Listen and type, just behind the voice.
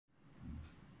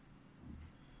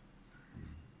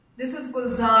This is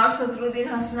Gulzar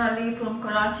Hassanally from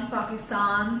Karachi,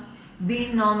 Pakistan,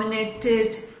 being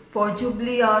nominated for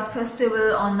Jubilee Art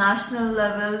Festival on national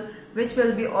level, which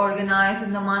will be organized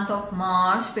in the month of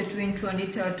March between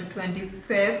 23rd to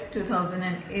 25th,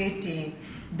 2018.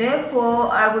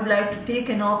 Therefore, I would like to take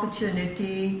an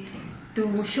opportunity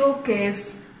to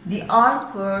showcase the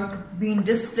artwork being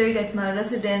displayed at my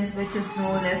residence, which is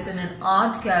no less than an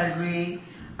art gallery.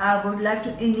 I would like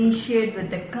to initiate with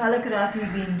the calligraphy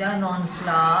being done on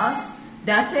glass,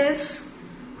 that is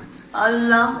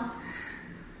Allah,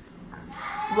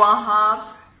 Wahab,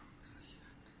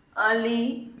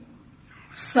 Ali,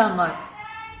 Samad,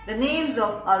 the names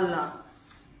of Allah.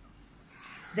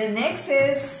 The next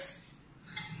is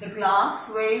the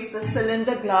glass vase, the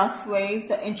cylinder glass vase,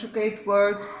 the intricate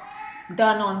work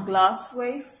done on glass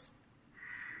vase.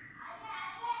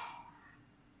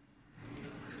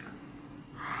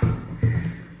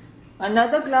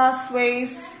 Another glass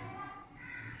vase,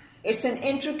 it's an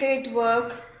intricate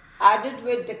work added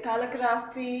with the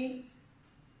calligraphy,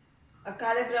 a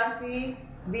calligraphy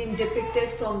being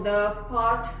depicted from the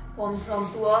part, from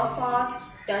dua part,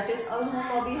 that is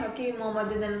Allahumma bi Hakim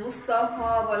Muhammadin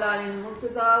al-Mustafa wal Ali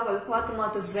al-Murtaza wal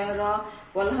Fatimat al-Zahra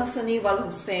wal Hassani wal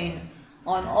Hussein,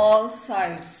 on all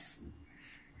sides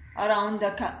around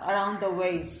the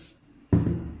vase.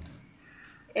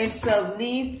 It's a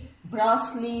leaf,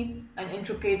 brass leaf, and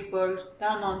intricate work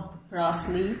done on brass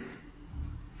leaf.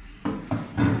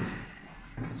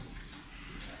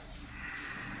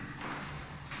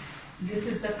 This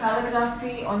is the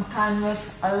calligraphy on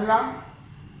canvas Allah.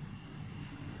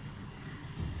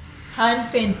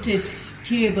 Hand painted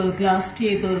table, glass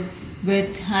table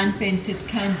with hand painted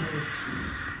candles.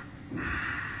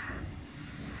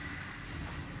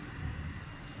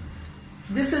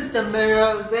 This is the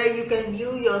mirror where you can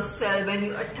view yourself. When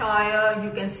you attire,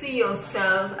 you can see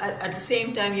yourself. At the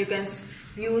same time, you can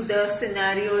view the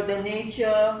scenario, the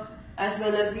nature, as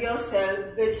well as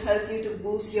yourself, which help you to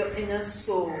boost your inner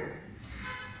soul.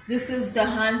 This is the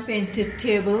hand-painted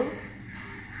table.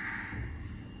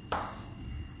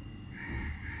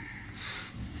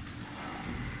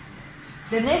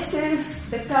 The next is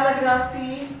the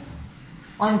calligraphy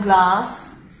on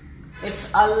glass.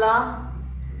 It's Allah,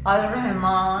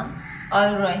 Al-Rahman,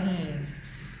 Al-Rahim.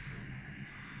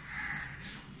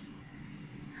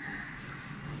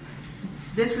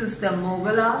 This is the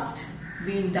Mughal art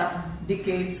being done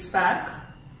decades back.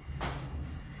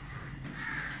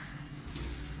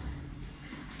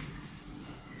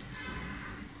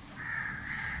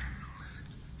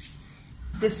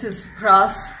 This is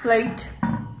brass plate,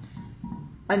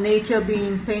 a nature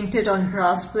being painted on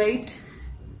brass plate.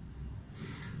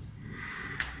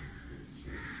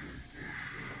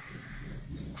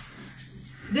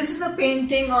 This is a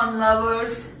painting on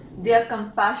lovers. They are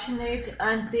compassionate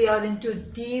and they are into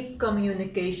deep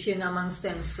communication amongst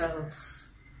themselves.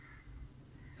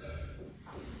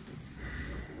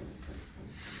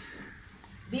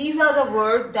 These are the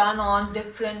work done on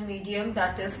different medium,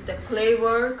 that is the clay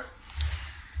work,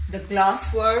 the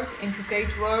glass work,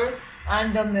 intricate work,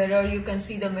 and the mirror. You can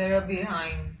see the mirror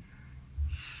behind,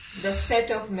 the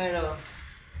set of mirror.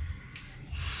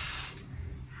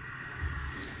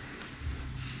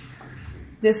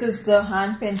 This is the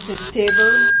hand-painted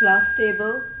table, glass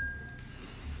table.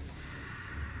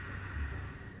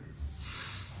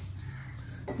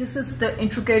 This is the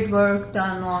intricate work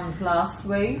done on glass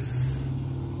vase.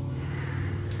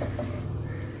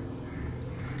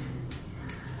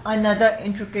 Another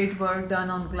intricate work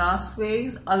done on glass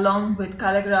vase along with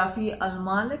calligraphy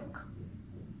Al-Malik.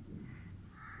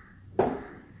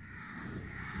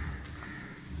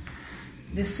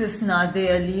 This is Nade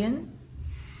Alian.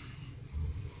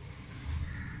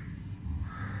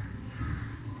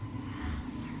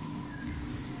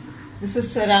 This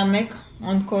is ceramic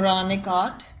on Quranic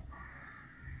art.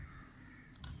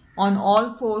 On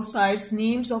all four sides,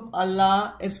 names of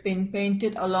Allah is been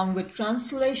painted along with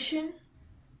translation.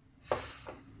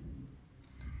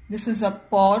 This is a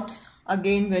pot,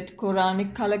 again with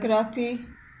Quranic calligraphy.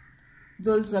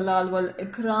 Dhul Jalal wal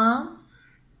Ikram.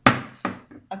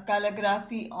 A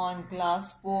calligraphy on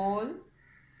glass bowl.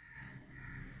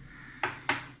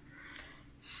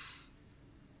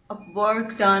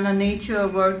 A nature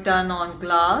work done on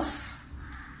glass.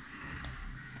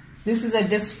 This is a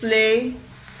display,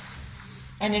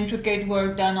 an intricate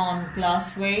work done on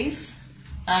glass vase,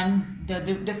 and the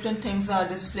different things are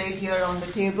displayed here on the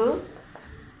table.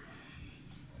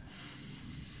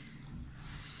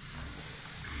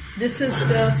 This is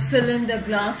the cylinder,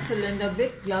 glass cylinder,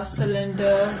 big glass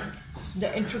cylinder,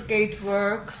 the intricate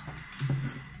work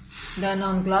done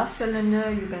on glass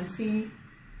cylinder. You can see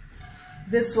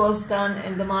This was done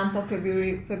in the month of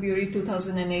February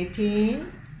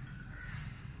 2018.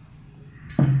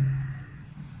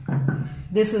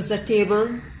 This is the table.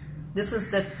 This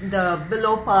is the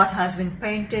below part has been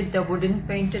painted, the wooden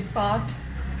painted part.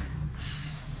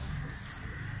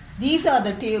 These are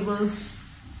the tables.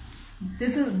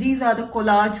 These are the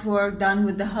collage work done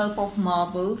with the help of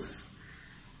marbles.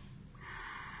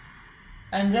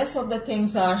 And rest of the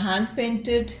things are hand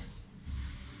painted.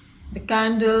 The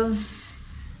candle,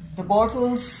 the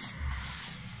bottles.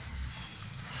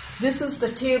 This is the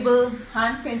table,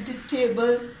 hand painted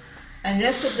table, and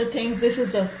rest of the things.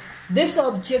 This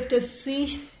object is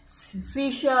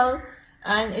seashell,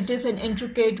 and it is an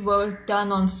intricate work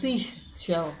done on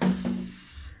seashell.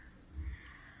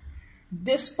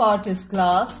 This part is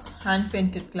glass, hand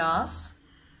painted glass,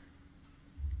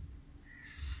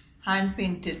 hand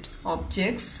painted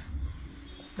objects,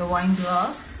 the wine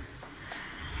glass.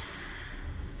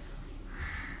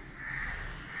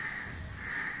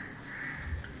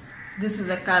 This is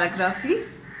a calligraphy.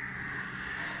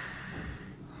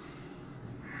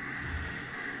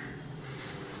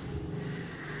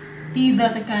 These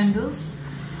are the candles,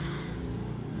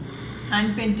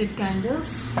 hand painted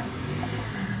candles,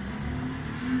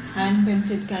 hand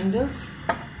painted candles.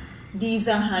 These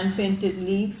are hand painted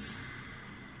leaves,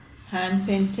 hand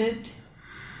painted.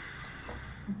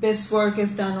 This work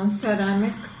is done on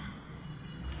ceramic.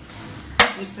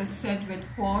 It's a set with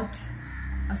pot,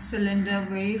 a cylinder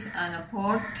vase and a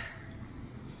pot.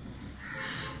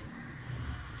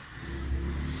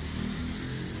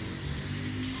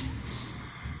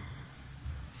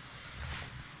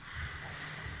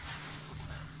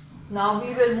 Now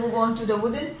we will move on to the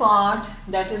wooden part,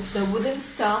 that is the wooden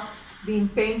stuff being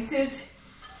painted.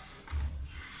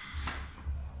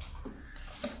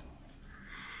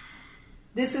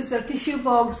 This is a tissue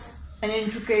box, an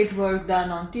intricate work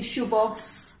done on tissue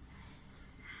box.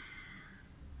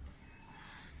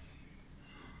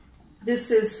 This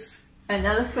is an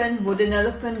elephant, wooden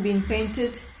elephant being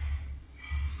painted.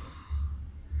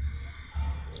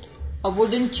 A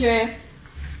wooden chair.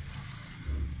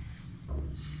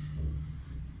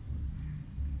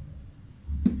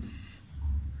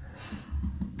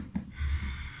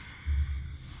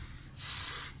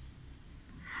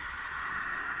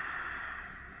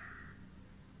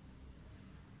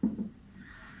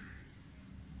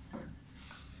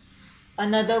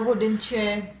 Another wooden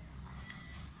chair.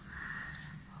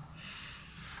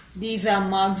 These are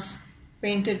mugs,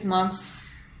 painted mugs.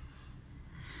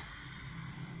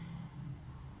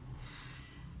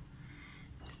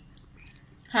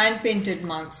 Hand painted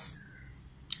mugs.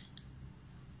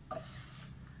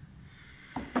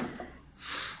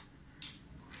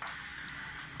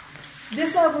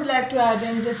 This I would like to add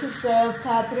in. This is a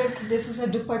fabric. This is a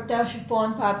dupatta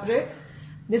chiffon fabric.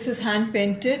 This is hand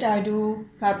painted. I do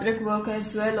fabric work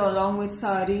as well along with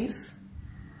saris.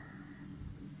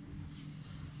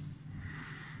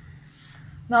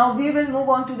 Now we will move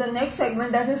on to the next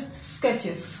segment, that is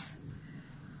sketches.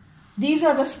 These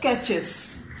are the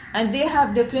sketches and they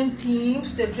have different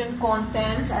themes, different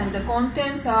contents, and the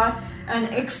contents are an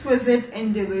exquisite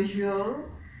individual,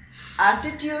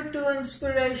 attitude to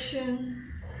inspiration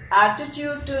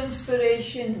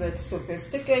with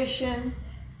sophistication,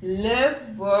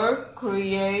 live, work,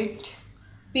 create,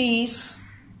 peace,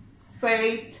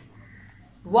 faith,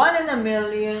 one in a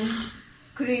million,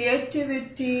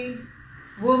 creativity,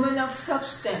 woman of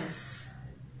substance.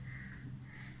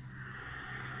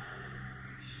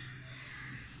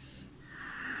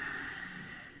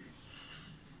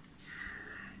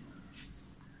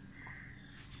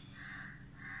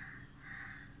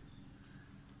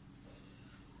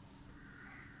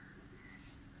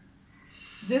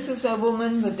 This is a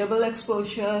woman with double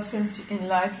exposure, since in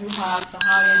life you have the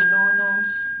high and low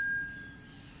notes.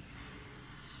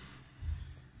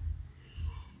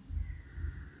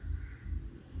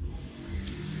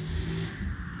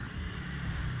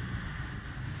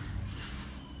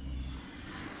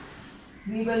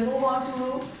 We will move on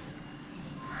to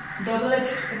double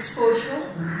exposure.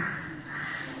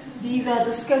 These are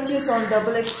the sketches on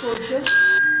double exposure.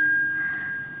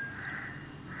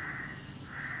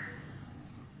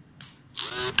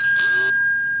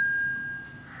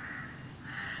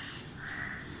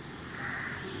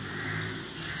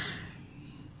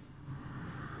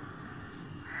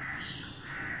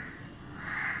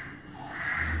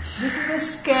 This is a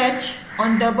sketch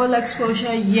on double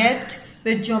exposure, yet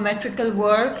with geometrical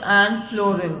work and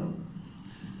floral.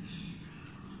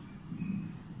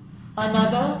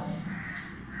 Another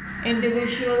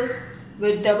individual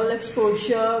with double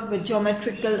exposure with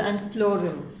geometrical and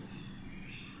floral.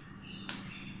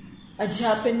 a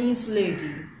Japanese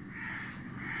lady.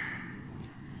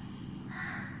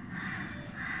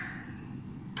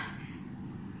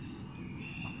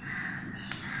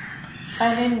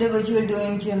 An individual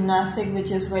doing gymnastics,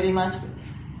 which is very much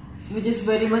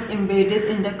embedded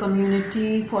in the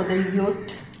community for the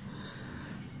youth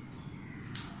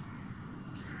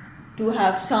to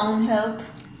have sound health.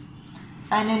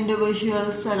 An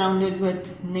individual surrounded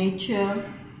with nature.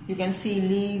 You can see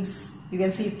leaves, you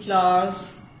can see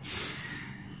flowers.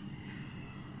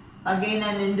 Again,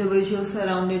 an individual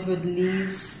surrounded with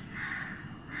leaves.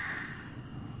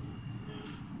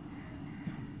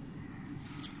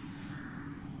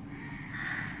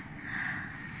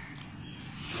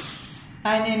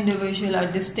 An individual,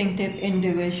 a distinctive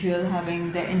individual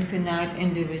having the infinite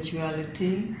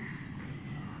individuality.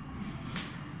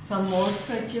 Some more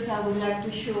sketches I would like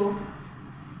to show.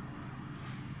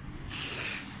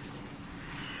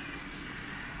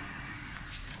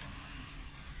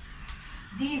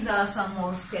 These are some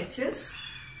more sketches.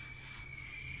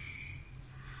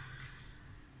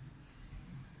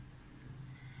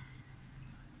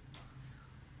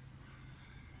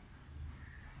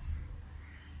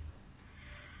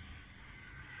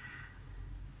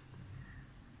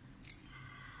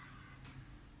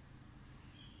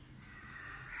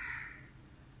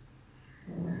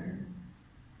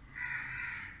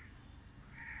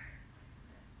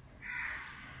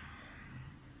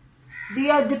 They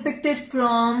are depicted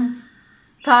from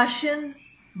fashion,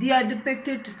 they are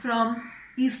depicted from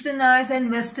Eastern eyes and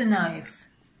Western eyes.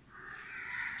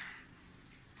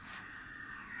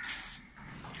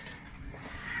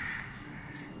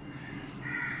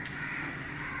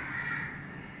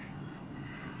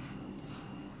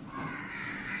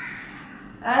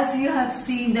 As you have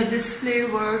seen the display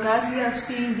work, as you have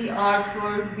seen the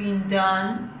artwork being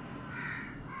done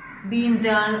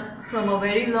from a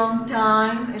very long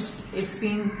time. It's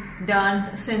been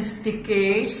done since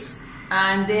decades,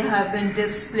 and they have been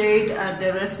displayed at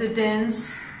the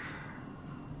residence.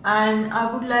 And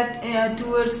I would like,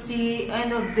 towards the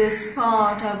end of this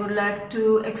part, I would like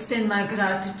to extend my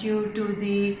gratitude to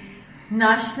the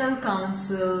National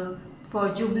Council for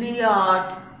Jubilee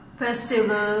Art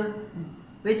Festival,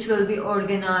 which will be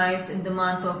organized in the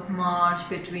month of March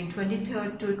between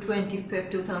 23rd to 25th,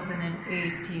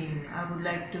 2018. I would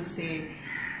like to say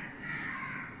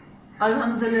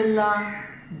Alhamdulillah,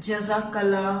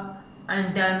 Jazakallah,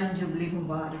 and Diamond Jubilee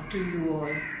Mubarak to you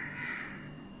all.